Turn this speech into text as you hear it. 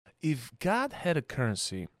If God had a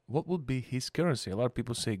currency, what would be his currency? A lot of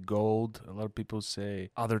people say gold, a lot of people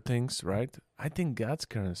say other things, right? I think God's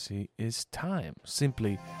currency is time.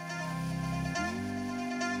 Simply,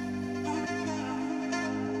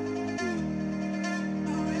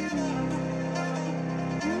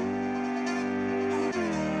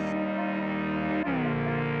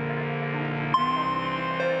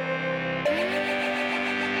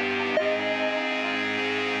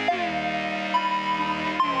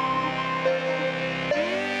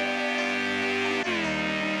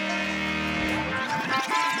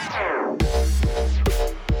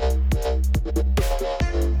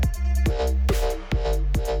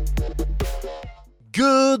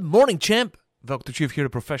 good morning, champ! Dr. Chief here, the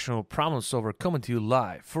professional problem solver, coming to you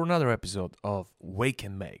live for another episode of Wake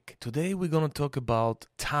and Make. Today we're going to talk about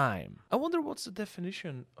time. I wonder what's the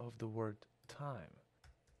definition of the word time.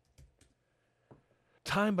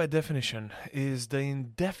 Time, by definition, is the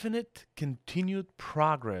indefinite continued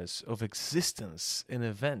progress of existence in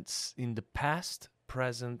events in the past,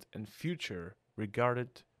 present, and future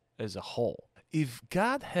regarded as a whole. If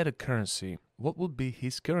God had a currency, what would be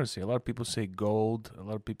his currency? A lot of people say gold, a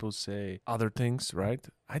lot of people say other things, right?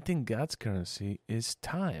 I think God's currency is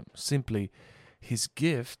time. Simply, his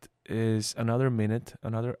gift is another minute,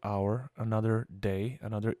 another hour, another day,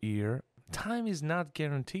 another year. Time is not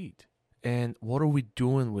guaranteed. And what are we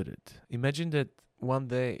doing with it? Imagine that one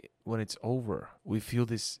day when it's over, we feel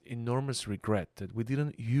this enormous regret that we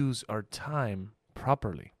didn't use our time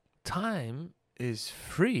properly. Time is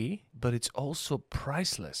free, but it's also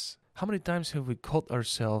priceless. How many times have we caught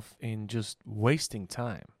ourselves in just wasting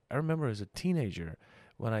time? I remember as a teenager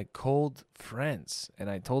when I called friends and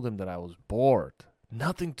I told them that I was bored.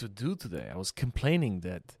 Nothing to do today. I was complaining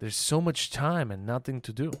that there's so much time and nothing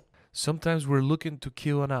to do. Sometimes we're looking to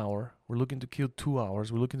kill an hour, we're looking to kill 2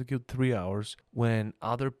 hours, we're looking to kill 3 hours when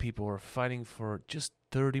other people are fighting for just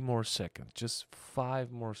 30 more seconds, just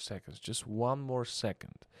 5 more seconds, just 1 more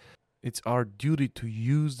second. It's our duty to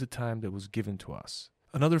use the time that was given to us.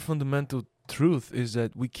 Another fundamental truth is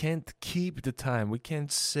that we can't keep the time, we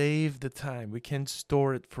can't save the time, we can't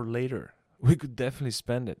store it for later. We could definitely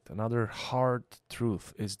spend it. Another hard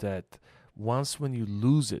truth is that once when you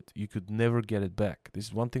lose it, you could never get it back. This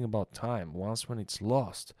is one thing about time. Once when it's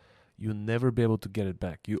lost, you'll never be able to get it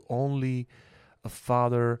back. You only a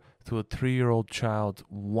father to a 3-year-old child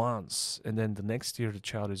once, and then the next year the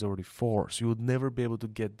child is already 4. So you would never be able to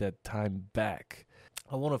get that time back.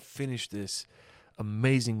 I want to finish this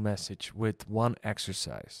amazing message with one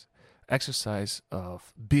exercise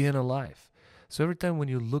of being alive. So every time when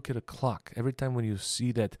you look at a clock, every time when you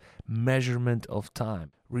see that measurement of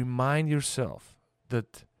time, remind yourself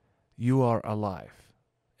that you are alive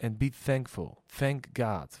and be thankful. Thank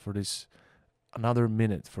God for this another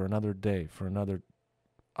minute, for another day, for another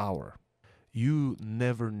hour. You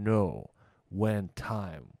never know when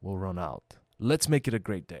time will run out. Let's make it a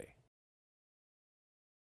great day.